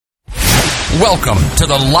Welcome to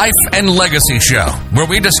the Life and Legacy Show, where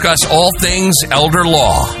we discuss all things elder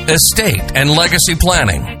law, estate, and legacy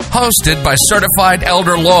planning. Hosted by certified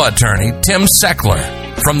elder law attorney Tim Seckler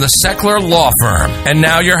from the Seckler Law Firm. And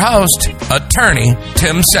now your host, attorney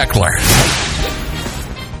Tim Seckler.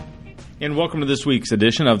 And welcome to this week's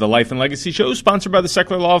edition of the Life and Legacy Show, sponsored by the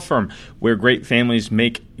Seckler Law Firm, where great families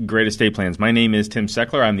make great estate plans. My name is Tim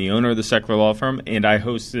Seckler. I'm the owner of the Seckler Law Firm, and I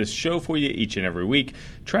host this show for you each and every week,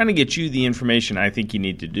 trying to get you the information I think you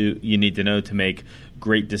need to know to make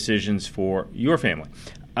great decisions for your family.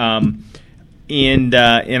 And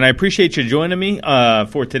I appreciate you joining me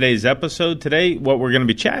for today's episode. Today, what we're going to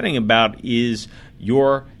be chatting about is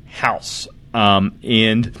your house,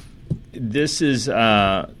 and This is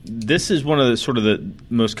one of the sort of the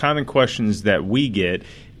most common questions that we get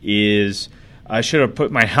is, should I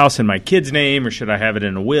put my house in my kid's name, or should I have it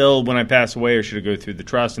in a will when I pass away, or should it go through the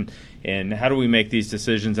trust, and how do we make these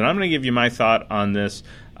decisions? And I'm going to give you my thought on this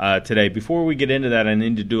today. Before we get into that, I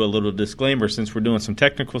need to do a little disclaimer since we're doing some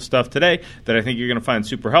technical stuff today that I think you're going to find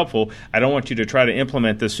super helpful. I don't want you to try to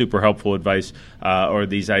implement this super helpful advice or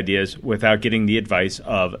these ideas without getting the advice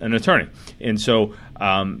of an attorney. And so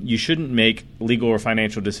you shouldn't make legal or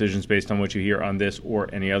financial decisions based on what you hear on this or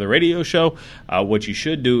any other radio show. What you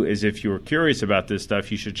should do is, if you're curious about this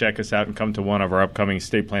stuff, you should check us out and come to one of our upcoming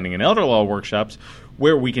estate planning and elder law workshops,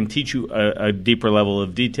 where we can teach you a deeper level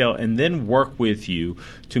of detail and then work with you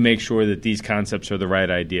to make sure that these concepts are the right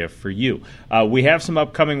idea for you. We have some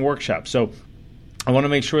upcoming workshops. So I want to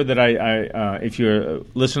make sure that if you're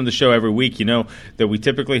listening to the show every week, you know that we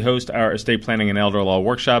typically host our estate planning and elder law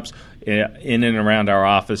workshops in and around our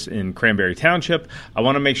office in Cranberry Township. I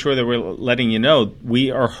want to make sure that we're letting you know we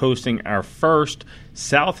are hosting our first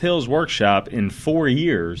South Hills workshop in 4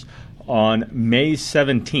 years on May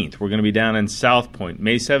 17th. We're going to be down in South Point,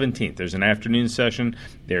 May 17th. There's an afternoon session.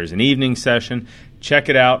 There's an evening session. Check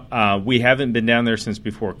it out. We haven't been down there since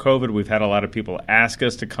before COVID. We've had a lot of people ask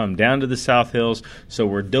us to come down to the South Hills, so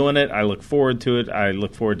we're doing it. I look forward to it. I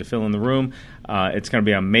look forward to filling the room. It's going to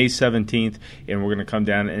be on May 17th, and we're going to come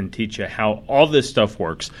down and teach you how all this stuff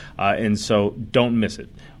works, and so don't miss it.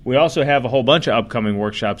 We also have a whole bunch of upcoming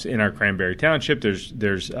workshops in our Cranberry Township.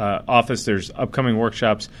 There's upcoming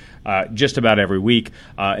workshops just about every week,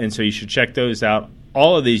 and so you should check those out.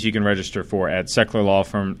 All of these you can register for at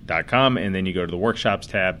secklerlawfirm.com, and then you go to the Workshops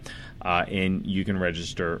tab, and you can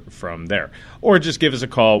register from there. Or just give us a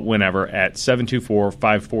call whenever at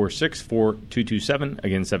 724-546-4227.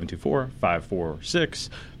 Again,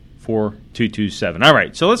 724-546-4227. All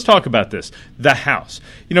right, so let's talk about this, the house.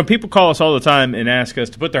 You know, people call us all the time and ask us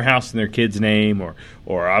to put their house in their kid's name, or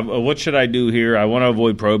what should I do here? I want to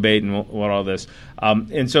avoid probate and what all this.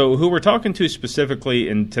 And so who we're talking to specifically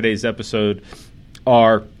in today's episode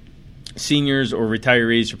are seniors or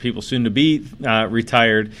retirees or people soon to be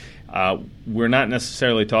retired. We're not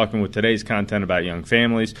necessarily talking with today's content about young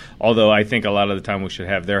families, although I think a lot of the time we should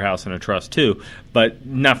have their house in a trust too, but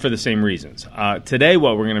not for the same reasons. Today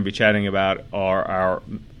what we're going to be chatting about are our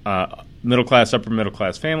middle-class,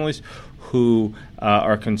 upper-middle-class families who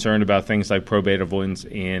are concerned about things like probate avoidance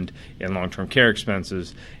and long-term care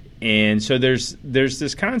expenses. And so there's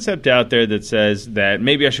this concept out there that says that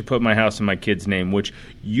maybe I should put my house in my kid's name, which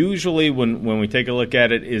usually when we take a look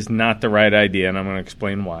at it is not the right idea, and I'm going to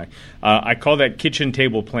explain why. I call that kitchen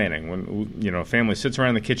table planning. When a family sits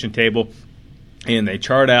around the kitchen table and they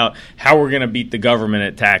chart out how we're going to beat the government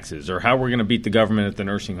at taxes, or how we're going to beat the government at the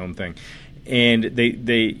nursing home thing. And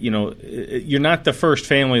you're not the first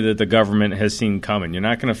family that the government has seen coming. You're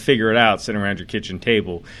not going to figure it out sitting around your kitchen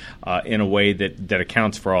table in a way that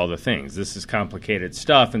accounts for all the things. This is complicated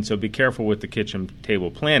stuff, and so be careful with the kitchen table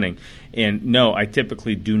planning. And no, I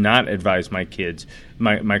typically do not advise my clients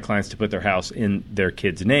to put their house in their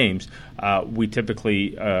kids' names. We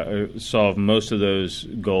typically solve most of those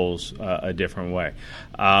goals a different way.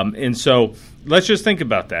 And so let's just think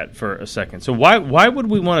about that for a second. So why would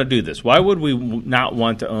we want to do this? Why would we not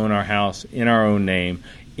want to own our house in our own name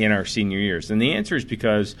in our senior years? And the answer is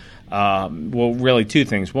because, really two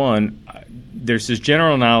things. One, there's this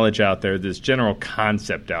general knowledge out there, this general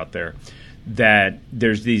concept out there that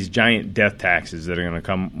there's these giant death taxes that are going to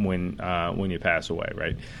come when you pass away,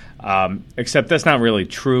 right? Except that's not really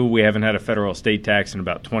true. We haven't had a federal estate tax in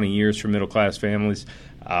about 20 years for middle-class families.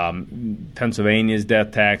 Pennsylvania's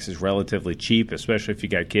death tax is relatively cheap, especially if you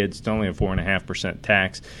got kids. It's only a 4.5%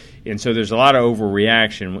 tax. And so there's a lot of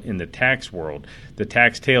overreaction in the tax world. The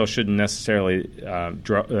tax tail shouldn't necessarily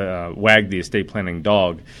wag the estate planning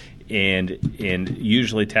dog and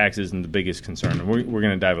usually tax isn't the biggest concern. And we're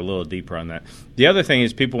going to dive a little deeper on that. The other thing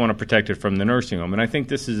is people want to protect it from the nursing home, and I think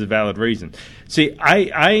this is a valid reason. See,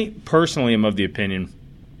 I personally am of the opinion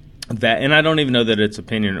that, and I don't even know that it's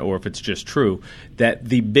opinion or if it's just true, that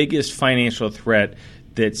the biggest financial threat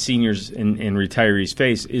that seniors and retirees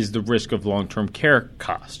face is the risk of long-term care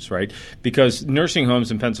costs, right? Because nursing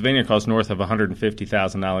homes in Pennsylvania cost north of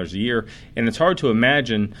 $150,000 a year, and it's hard to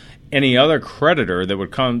imagine any other creditor that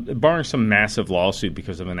would come, barring some massive lawsuit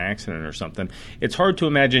because of an accident or something, it's hard to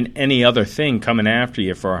imagine any other thing coming after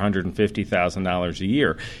you for $150,000 a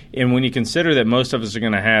year. And when you consider that most of us are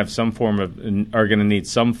going to have are going to need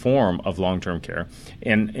some form of long-term care,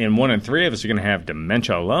 and 1 in 3 of us are going to have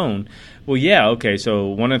dementia alone, well, yeah, okay, so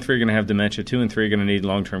 1 in 3 are going to have dementia, 2 in 3 are going to need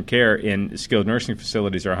long-term care, and skilled nursing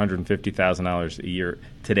facilities are $150,000 a year.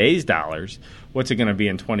 Today's dollars, what's it going to be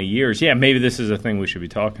in 20 years? Yeah, maybe this is a thing we should be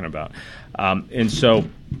talking about. And so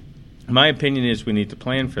my opinion is we need to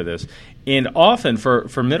plan for this. And often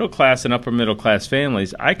for middle-class and upper-middle-class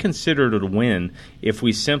families, I consider it a win if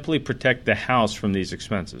we simply protect the house from these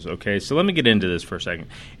expenses, okay? So let me get into this for a second.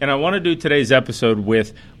 And I want to do today's episode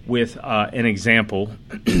with an example.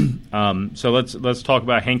 So let's talk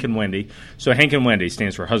about Hank and Wendy. So Hank and Wendy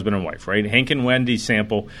stands for husband and wife, right? Hank and Wendy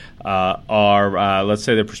Sample are, let's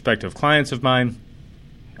say, they're prospective clients of mine,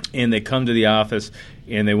 and they come to the office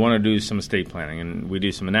and they want to do some estate planning, and we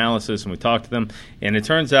do some analysis and we talk to them, and it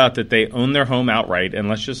turns out that they own their home outright, and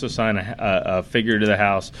let's just assign a figure to the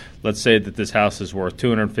house. Let's say that this house is worth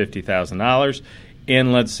 $250,000,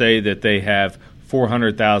 and let's say that they have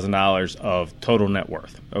 $400,000 of total net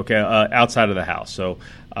worth, okay, outside of the house. So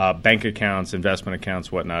bank accounts, investment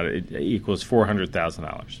accounts, whatnot, it equals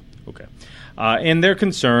 $400,000, okay. And they're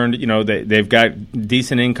concerned, they've got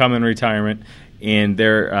decent income in retirement, and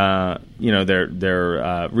they're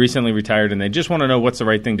recently retired, and they just want to know what's the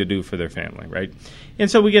right thing to do for their family, right? And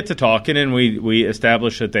so we get to talking, and we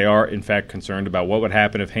establish that they are, in fact, concerned about what would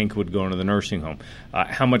happen if Hank would go into the nursing home.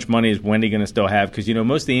 How much money is Wendy going to still have? Because,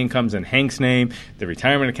 most of the income's in Hank's name. The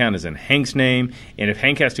retirement account is in Hank's name. And if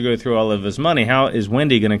Hank has to go through all of his money, how is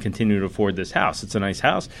Wendy going to continue to afford this house? It's a nice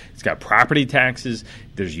house. It's got property taxes.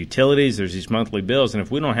 There's utilities. There's these monthly bills. And if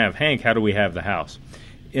we don't have Hank, how do we have the house?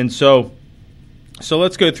 And so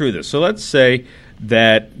let's go through this. So let's say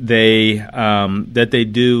that they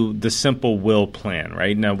do the simple will plan,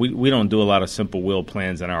 right? Now, we don't do a lot of simple will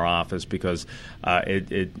plans in our office because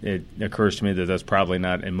it occurs to me that that's probably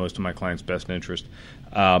not in most of my clients' best interest.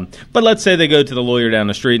 But let's say they go to the lawyer down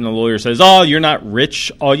the street and the lawyer says, oh, you're not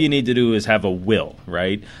rich. All you need to do is have a will,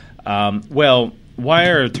 right? Well, why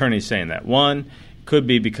are attorneys saying that? One, could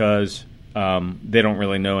be because they don't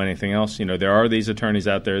really know anything else. There are these attorneys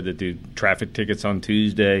out there that do traffic tickets on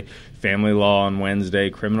Tuesday, family law on Wednesday,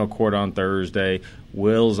 criminal court on Thursday,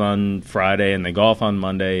 wills on Friday, and they golf on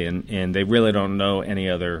Monday, and they really don't know any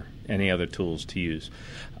other tools to use.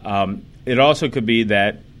 It also could be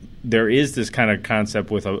that there is this kind of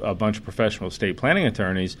concept with a bunch of professional estate planning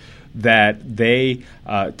attorneys that they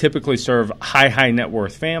typically serve high net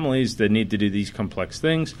worth families that need to do these complex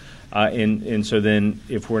things. And so then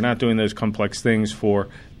if we're not doing those complex things for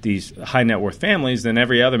these high net worth families, then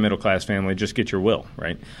every other middle class family just get your will,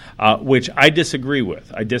 right? Which I disagree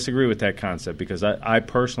with. I disagree with that concept because I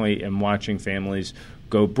personally am watching families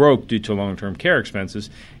go broke due to long-term care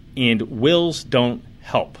expenses, and wills don't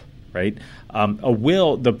help, right? A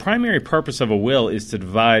will, the primary purpose of a will is to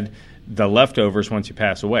divide the leftovers once you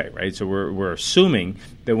pass away, right? So we're assuming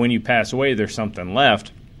that when you pass away, there's something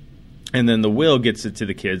left, and then the will gets it to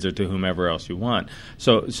the kids or to whomever else you want.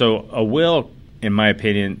 So a will, in my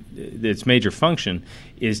opinion, its major function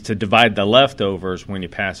is to divide the leftovers when you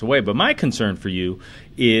pass away. But my concern for you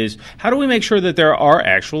is, how do we make sure that there are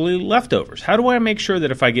actually leftovers? How do I make sure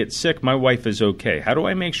that if I get sick, my wife is okay? How do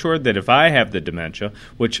I make sure that if I have the dementia,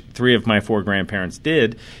 which 3 of my 4 grandparents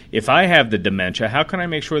did, if I have the dementia, how can I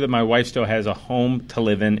make sure that my wife still has a home to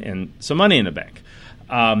live in and some money in the bank?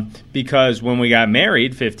 Because when we got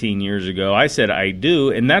married 15 years ago, I said I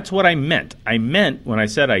do, and that's what I meant. When I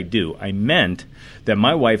said I do, I meant that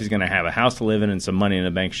my wife is going to have a house to live in and some money in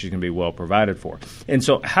the bank she's going to be well provided for. And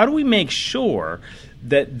so how do we make sure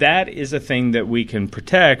that that is a thing that we can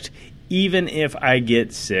protect even if I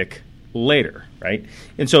get sick later, right?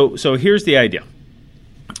 And so here's the idea.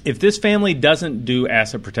 If this family doesn't do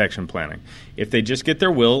asset protection planning, if they just get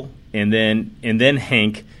their will and then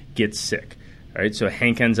Hank gets sick, all right, so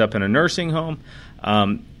Hank ends up in a nursing home,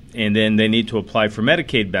 and then they need to apply for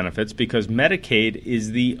Medicaid benefits because Medicaid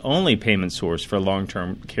is the only payment source for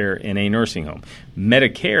long-term care in a nursing home.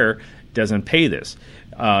 Medicare doesn't pay this.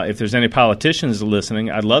 If there's any politicians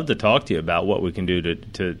listening, I'd love to talk to you about what we can do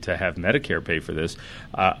to have Medicare pay for this.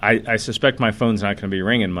 I suspect my phone's not going to be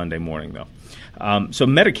ringing Monday morning, though. So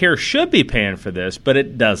Medicare should be paying for this, but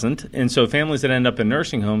it doesn't. And so families that end up in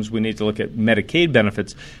nursing homes, we need to look at Medicaid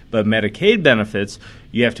benefits. But Medicaid benefits,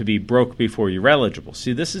 you have to be broke before you're eligible.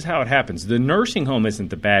 See, this is how it happens. The nursing home isn't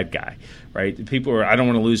the bad guy, right? People are, I don't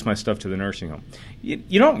want to lose my stuff to the nursing home.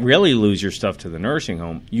 You don't really lose your stuff to the nursing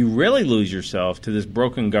home. You really lose yourself to this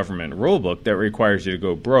broken government rule book that requires you to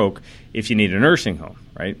go broke if you need a nursing home,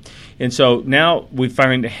 right? And so now we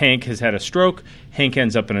find Hank has had a stroke. Hank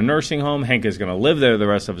ends up in a nursing home. Hank is going to live there the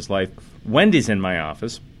rest of his life. Wendy's in my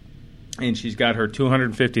office, and she's got her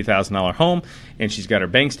 $250,000 home, and she's got her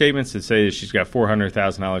bank statements that say that she's got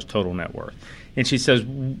 $400,000 total net worth. And she says,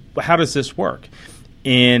 how does this work?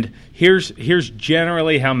 And here's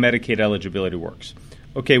generally how Medicaid eligibility works.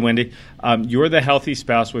 Okay, Wendy, you're the healthy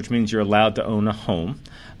spouse, which means you're allowed to own a home.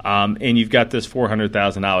 And you've got this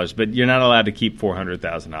 $400,000, but you're not allowed to keep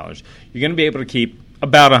 $400,000. You're going to be able to keep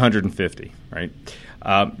about $150,000, right?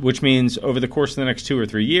 Which means over the course of the next 2 or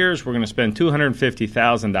 3 years, we're going to spend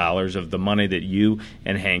 $250,000 of the money that you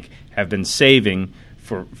and Hank have been saving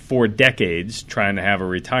for 4 decades trying to have a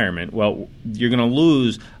retirement. Well, you're going to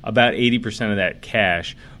lose about 80% of that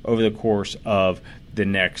cash over the course of the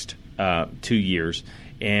next 2 years.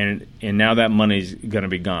 And now that money's going to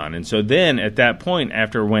be gone. And so then at that point,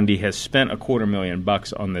 after Wendy has spent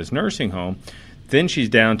 $250,000 on this nursing home, then she's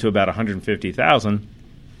down to about $150,000.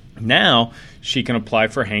 Now she can apply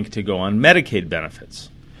for Hank to go on Medicaid benefits.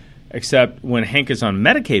 Except when Hank is on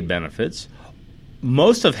Medicaid benefits,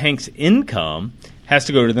 most of Hank's income has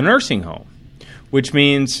to go to the nursing home, which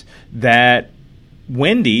means that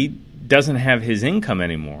Wendy doesn't have his income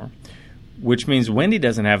anymore, which means Wendy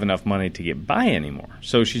doesn't have enough money to get by anymore.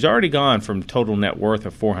 So she's already gone from total net worth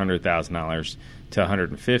of $400,000 to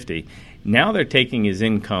 $150,000. Now they're taking his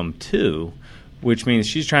income too, which means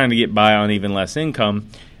she's trying to get by on even less income,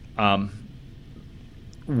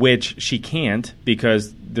 which she can't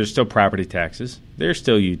because there's still property taxes, there's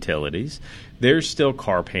still utilities, there's still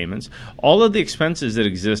car payments. All of the expenses that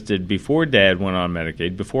existed before Dad went on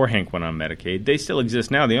Medicaid, before Hank went on Medicaid, they still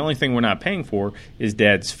exist now. The only thing we're not paying for is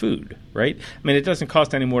Dad's food, right? I mean, it doesn't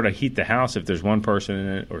cost any more to heat the house if there's one person in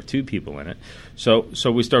it or 2 people in it. So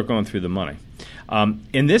we start going through the money.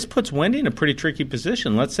 And this puts Wendy in a pretty tricky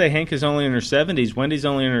position. Let's say Hank is only in her 70s, Wendy's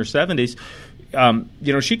only in her 70s.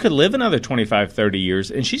 She could live another 25, 30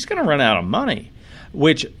 years, and she's going to run out of money,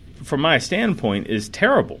 which from my standpoint is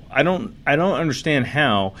terrible. I don't understand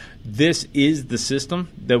how this is the system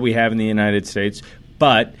that we have in the United States,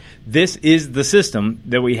 but this is the system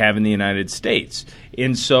that we have in the United States.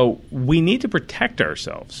 And so we need to protect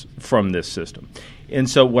ourselves from this system. And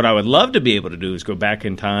so what I would love to be able to do is go back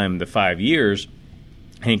in time the 5 years.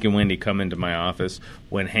 Hank and Wendy come into my office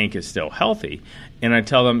when Hank is still healthy, and I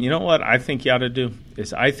tell them, you know what I think you ought to do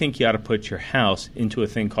is I think you ought to put your house into a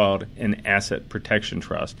thing called an asset protection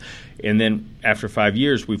trust. And then after 5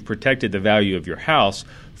 years, we've protected the value of your house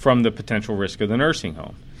from the potential risk of the nursing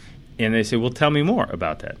home. And they say, well, tell me more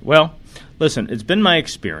about that. Well, listen, it's been my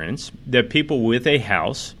experience that people with a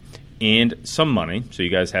house and some money, so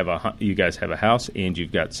you guys have a house and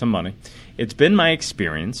you've got some money. It's been my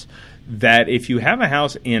experience that if you have a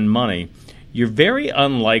house and money, you're very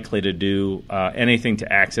unlikely to do anything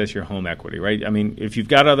to access your home equity, right? I mean, if you've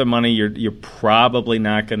got other money, you're probably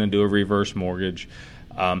not going to do a reverse mortgage.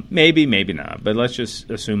 Maybe not. But let's just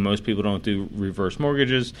assume most people don't do reverse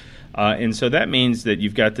mortgages. And so that means that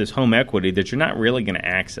you've got this home equity that you're not really going to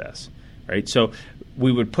access, right? So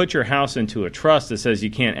we would put your house into a trust that says you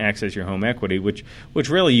can't access your home equity, which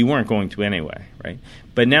really you weren't going to anyway, right?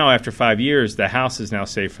 But now after 5 years, the house is now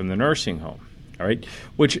safe from the nursing home. All right,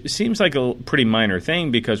 which seems like a pretty minor thing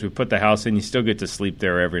because we put the house in, you still get to sleep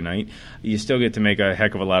there every night. You still get to make a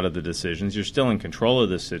heck of a lot of the decisions. You're still in control of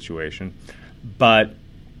this situation. But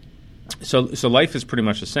so life is pretty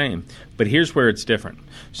much the same. But here's where it's different.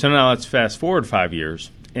 So now let's fast forward 5 years,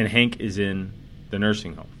 and Hank is in the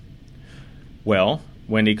nursing home. Well,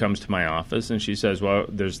 Wendy comes to my office, and she says, well,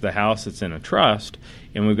 there's the house that's in a trust,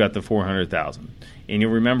 and we've got the $400,000. And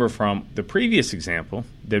you'll remember from the previous example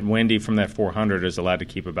that Wendy from that $400,000 is allowed to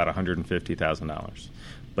keep about $150,000.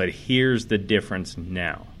 But here's the difference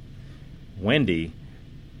now. Wendy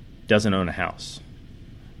doesn't own a house.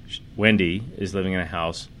 Wendy is living in a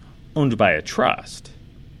house owned by a trust.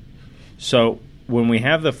 So when we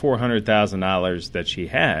have the $400,000 that she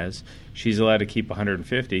has, she's allowed to keep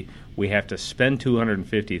 $150,000. We have to spend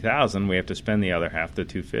 $250,000. We have to spend the other half, the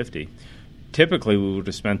 $250,000. Typically, we would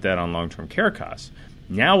have spent that on long-term care costs.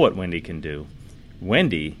 Now what Wendy can do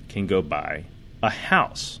Wendy can go buy a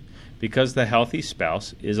house because the healthy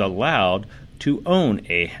spouse is allowed to own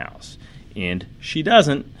a house. And she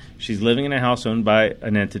doesn't. She's living in a house owned by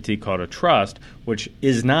an entity called a trust, which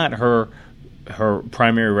is not her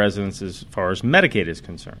primary residence as far as Medicaid is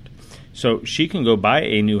concerned. So she can go buy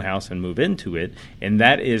a new house and move into it, and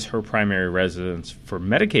that is her primary residence for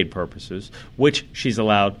Medicaid purposes, which she's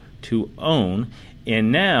allowed to own.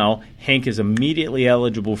 And now Hank is immediately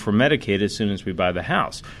eligible for Medicaid as soon as we buy the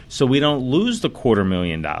house. So we don't lose the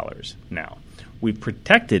 $250,000 now. We've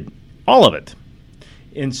protected all of it.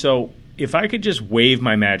 And so if I could just wave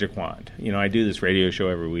my magic wand, I do this radio show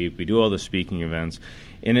every week. We do all the speaking events.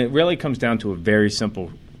 And it really comes down to a very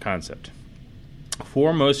simple concept.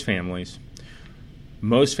 For most families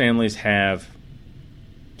have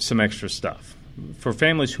some extra stuff. For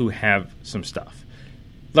families who have some stuff,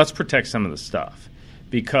 let's protect some of the stuff.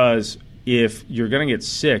 Because if you're going to get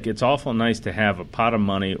sick, it's awful nice to have a pot of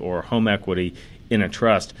money or home equity in a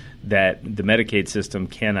trust that the Medicaid system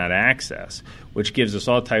cannot access, which gives us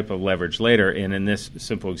all type of leverage later. And in this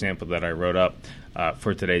simple example that I wrote up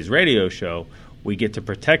for today's radio show, we get to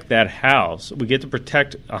protect that house. We get to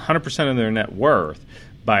protect 100% of their net worth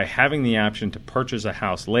by having the option to purchase a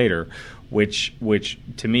house later, which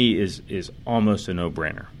to me is almost a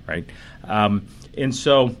no-brainer, right? And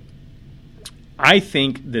so I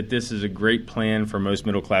think that this is a great plan for most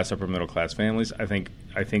middle-class, upper-middle-class families. I think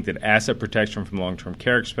that asset protection from long-term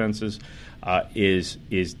care expenses is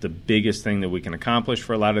the biggest thing that we can accomplish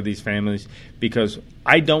for a lot of these families, because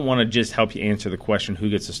I don't want to just help you answer the question, who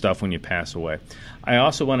gets the stuff when you pass away. I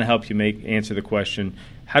also want to help you answer the question,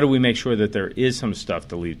 how do we make sure that there is some stuff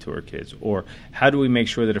to leave to our kids? Or how do we make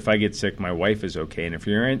sure that if I get sick, my wife is okay? And if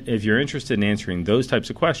you're interested in answering those types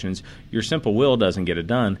of questions, your simple will doesn't get it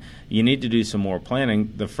done. You need to do some more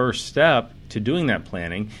planning. The first step to doing that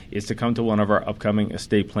planning is to come to one of our upcoming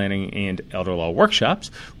estate planning and elder law workshops,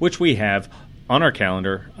 which we have on our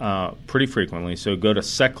calendar pretty frequently. So go to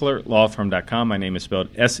SecklerLawFirm.com. My name is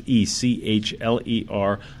spelled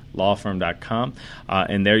SECHLER lawfirm.com,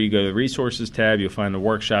 and there you go to the resources tab. You'll find the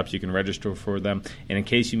workshops. You can register for them. And in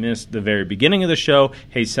case you missed the very beginning of the show,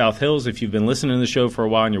 hey, South Hills, if you've been listening to the show for a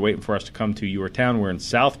while and you're waiting for us to come to your town, we're in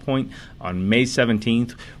South Point on May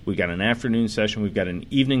 17th. We've got an afternoon session. We've got an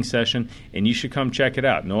evening session, and you should come check it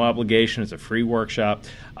out. No obligation. It's a free workshop.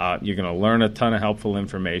 You're going to learn a ton of helpful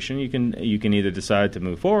information. You can either decide to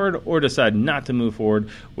move forward or decide not to move forward.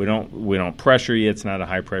 We don't pressure you. It's not a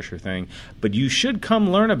high pressure thing, but you should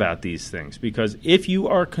come learn about these things, because if you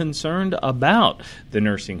are concerned about the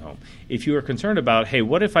nursing home, if you are concerned about, hey,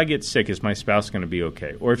 what if I get sick? Is my spouse going to be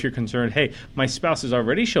okay? Or if you're concerned, hey, my spouse is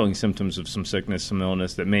already showing symptoms of some sickness, some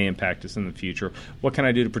illness that may impact us in the future. What can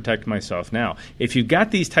I do to protect myself now? If you've got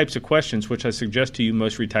these types of questions, which I suggest to you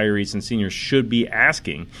most retirees and seniors should be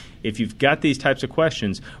asking, if you've got these types of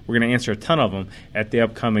questions, we're going to answer a ton of them at the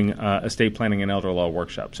upcoming estate planning and elder law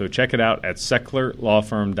workshop. So check it out at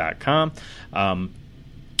SecklerLawFirm.com.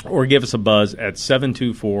 Or give us a buzz at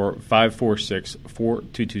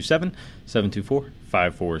 724-546-4227,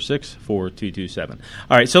 724-546-4227.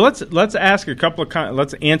 All right, so let's answer a couple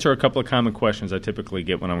of common questions I typically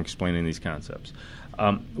get when I'm explaining these concepts.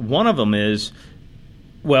 One of them is,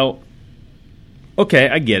 well, okay,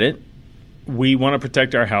 I get it. We want to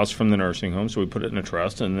protect our house from the nursing home, so we put it in a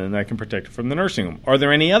trust, and then that can protect it from the nursing home. Are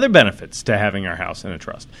there any other benefits to having our house in a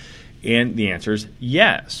trust? And the answer is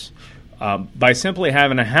yes. By simply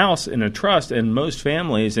having a house in a trust, and most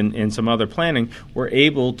families and some other planning, we're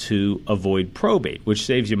able to avoid probate, which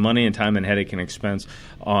saves you money and time and headache and expense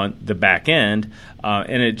on the back end,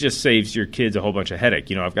 and it just saves your kids a whole bunch of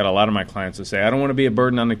headache. I've got a lot of my clients that say, I don't want to be a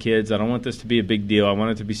burden on the kids. I don't want this to be a big deal. I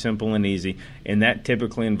want it to be simple and easy, and that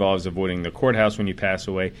typically involves avoiding the courthouse when you pass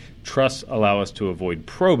away. Trusts allow us to avoid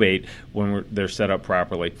probate when they're set up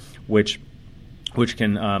properly, which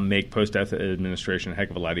can make post-death administration a heck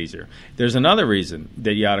of a lot easier. There's another reason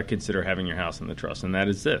that you ought to consider having your house in the trust, and that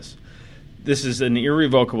is this. This is an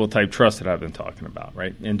irrevocable type trust that I've been talking about,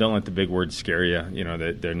 right? And don't let the big words scare you.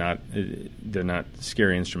 They're not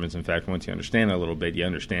scary instruments. In fact, once you understand a little bit, you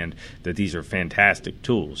understand that these are fantastic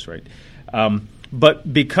tools, right?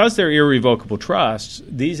 But because they're irrevocable trusts,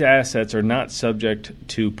 these assets are not subject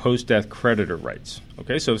to post-death creditor rights.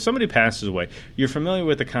 Okay, so if somebody passes away, you're familiar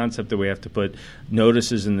with the concept that we have to put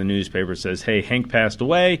notices in the newspaper that says, hey, Hank passed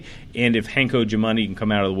away, and if Hank owed you money, you can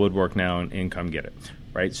come out of the woodwork now and come get it.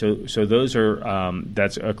 Right, so those are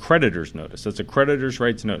that's a creditor's notice. That's a creditor's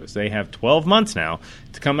rights notice. They have 12 months now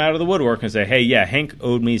to come out of the woodwork and say, hey, yeah, Hank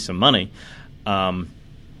owed me some money, and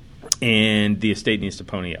the estate needs to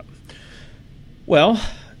pony up. Well,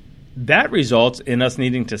 that results in us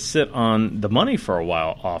needing to sit on the money for a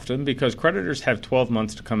while often because creditors have 12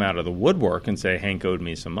 months to come out of the woodwork and say, Hank owed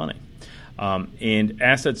me some money. And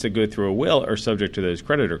assets that go through a will are subject to those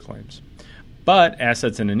creditor claims. But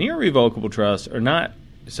assets in an irrevocable trust are not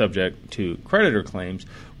subject to creditor claims,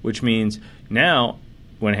 which means now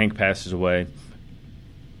when Hank passes away,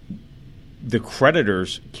 the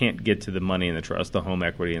creditors can't get to the money in the trust, the home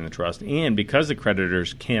equity in the trust. And because the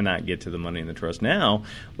creditors cannot get to the money in the trust now,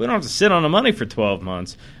 we don't have to sit on the money for 12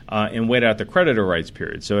 months and wait out the creditor rights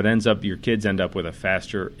period. So it ends up, your kids end up with a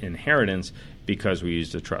faster inheritance because we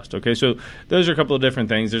used the trust. Okay, so those are a couple of different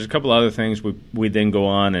things. There's a couple other things. We then go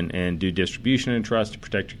on and do distribution in trust to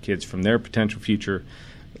protect your kids from their potential future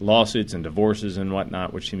lawsuits and divorces and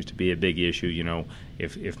whatnot, which seems to be a big issue. You know,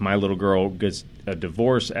 if my little girl gets a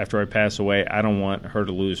divorce after I pass away, I don't want her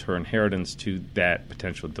to lose her inheritance to that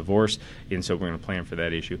potential divorce, and so we're going to plan for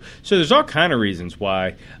that issue. So there's all kind of reasons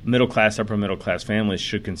why middle-class, upper-middle-class families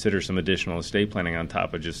should consider some additional estate planning on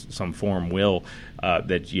top of just some form will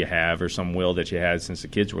that you have or some will that you had since the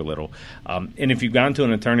kids were little. And if you've gone to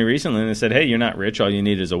an attorney recently and they said, hey, you're not rich, all you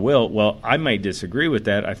need is a will, well, I might disagree with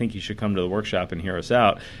that. I think you should come to the workshop and hear us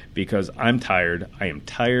out because I'm tired. I am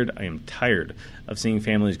tired of seeing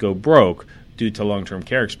families go broke due to long-term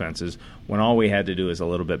care expenses when all we had to do is a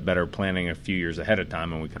little bit better planning a few years ahead of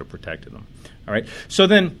time and we could have protected them. All right. So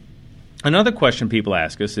then another question people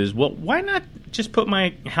ask us is, well, why not just put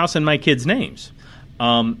my house in my kids' names?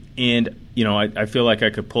 And, you know, I feel like I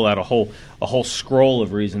could pull out a whole scroll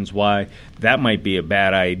of reasons why that might be a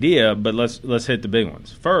bad idea, but let's hit the big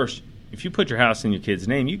ones. First, if you put your house in your kid's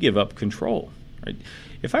name, you give up control. Right?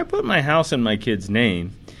 If I put my house in my kid's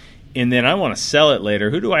name and then I want to sell it later,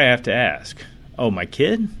 who do I have to ask? Oh, my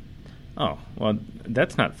kid? Oh, well,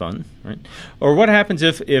 that's not fun, right? Or what happens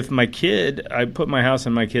if my kid, I put my house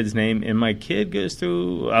in my kid's name and my kid goes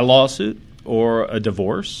through a lawsuit or a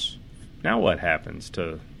divorce? Now what happens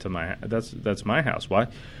to my, that's my house.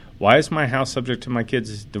 Why is my house subject to my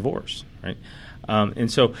kid's divorce, right?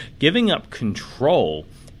 And so giving up control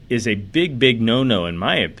is a big no-no in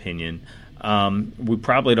my opinion. We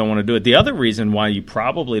probably don't want to do it. The other reason why you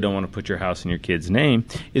probably don't want to put your house in your kid's name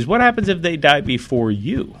is what happens if they die before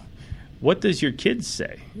you? What does your kids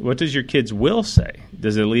say? What does your kids' will say?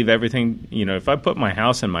 Does it leave everything, you know, if I put my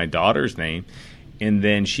house in my daughter's name and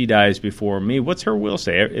then she dies before me, what's her will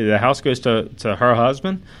say? The house goes to her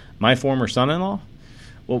husband, my former son-in-law?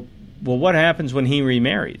 Well, what happens when he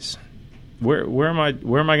remarries? Where am I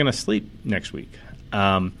going to sleep next week?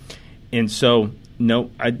 And so,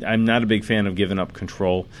 no, I'm not a big fan of giving up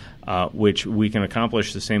control, which we can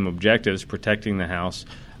accomplish the same objectives, protecting the house,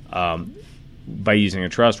 by using a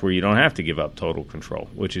trust where you don't have to give up total control,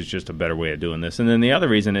 which is just a better way of doing this. And then the other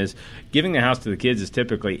reason is giving the house to the kids is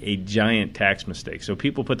typically a giant tax mistake. So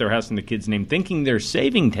people put their house in the kids' name thinking they're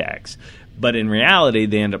saving tax, but in reality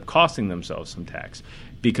they end up costing themselves some tax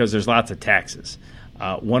because there's lots of taxes,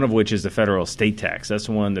 one of which is the federal estate tax. That's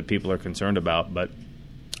the one that people are concerned about, but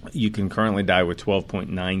you can currently die with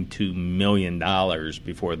 $12.92 million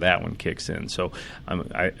before that one kicks in. So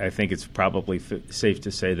I think it's probably safe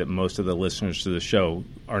to say that most of the listeners to the show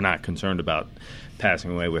are not concerned about passing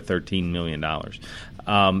away with $13 million.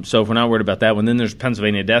 So if we're not worried about that one, then there's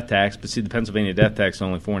Pennsylvania death tax. But see, the Pennsylvania death tax is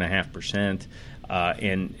only 4.5%.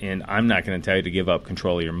 And I'm not going to tell you to give up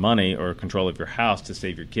control of your money or control of your house to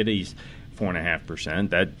save your kiddies 4.5%.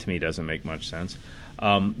 That, to me, doesn't make much sense.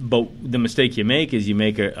 But the mistake you make is you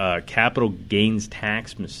make a capital gains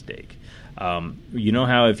tax mistake. You know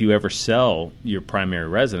how if you ever sell your primary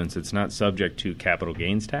residence, it's not subject to capital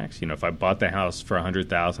gains tax. You know, if I bought the house for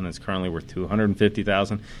 $100,000, it's currently worth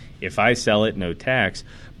 $250,000. If I sell it, no tax.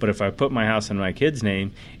 But if I put my house in my kid's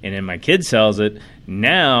name and then my kid sells it,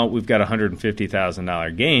 now we've got a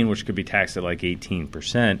 $150,000 gain, which could be taxed at like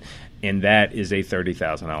 18%, and that is a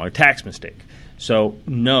 $30,000 tax mistake. So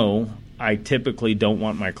no, I typically don't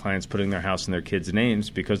want my clients putting their house in their kids'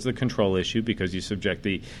 names because of the control issue, because you subject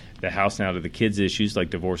the house now to the kids' issues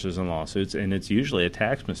like divorces and lawsuits, and it's usually a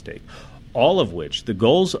tax mistake. All of which, the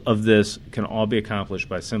goals of this can all be accomplished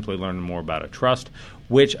by simply learning more about a trust,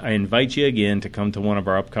 which I invite you again to come to one of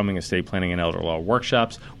our upcoming estate planning and elder law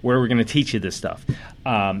workshops where we're going to teach you this stuff.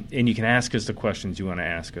 And you can ask us the questions you want to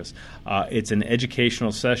ask us. It's an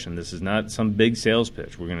educational session. This is not some big sales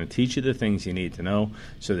pitch. We're going to teach you the things you need to know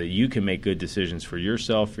so that you can make good decisions for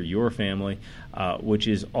yourself, for your family, which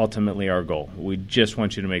is ultimately our goal. We just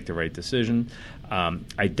want you to make the right decision.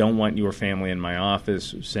 I don't want your family in my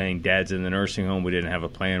office saying, Dad's in the nursing home, we didn't have a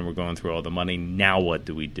plan, we're going through all the money, now what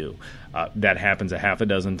do we do? That happens a half a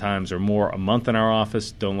dozen times or more a month in our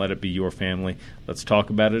office. Don't let it be your family. Let's talk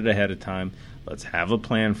about it ahead of time. Let's have a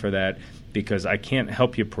plan for that, because I can't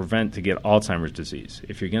help you prevent to get Alzheimer's disease.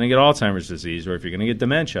 If you're going to get Alzheimer's disease or if you're going to get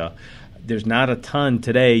dementia, there's not a ton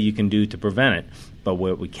today you can do to prevent it. But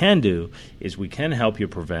what we can do is we can help you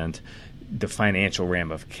prevent the financial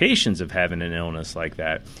ramifications of having an illness like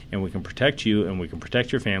that, and we can protect you, and we can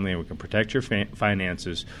protect your family, and we can protect your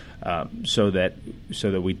finances, so that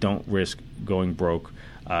we don't risk going broke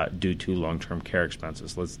due to long-term care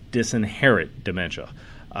expenses. Let's disinherit dementia.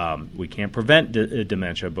 We can't prevent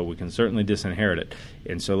dementia, but we can certainly disinherit it.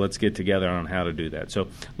 And so let's get together on how to do that. So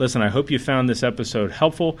listen, I hope you found this episode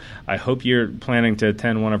helpful. I hope you're planning to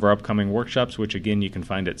attend one of our upcoming workshops, which, again, you can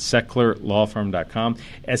find at SECHLERLawFirm.com,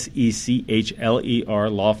 SECHLER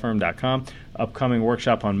lawfirm.com. Upcoming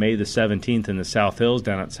workshop on May the 17th in the South Hills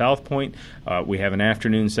down at South Point. We have an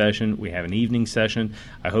afternoon session. We have an evening session.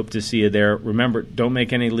 I hope to see you there. Remember, don't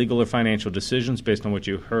make any legal or financial decisions based on what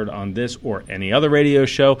you heard on this or any other radio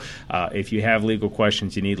show. If you have legal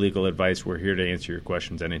questions, you need legal advice, we're here to answer your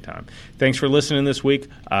questions anytime. Thanks for listening this week.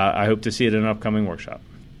 I hope to see you at an upcoming workshop.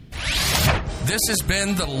 This has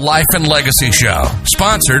been the Life and Legacy Show,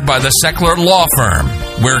 sponsored by the Sechler Law Firm,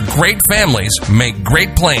 where great families make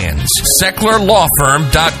great plans.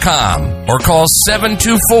 SechlerLawFirm.com or call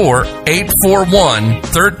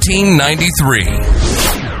 724-841-1393.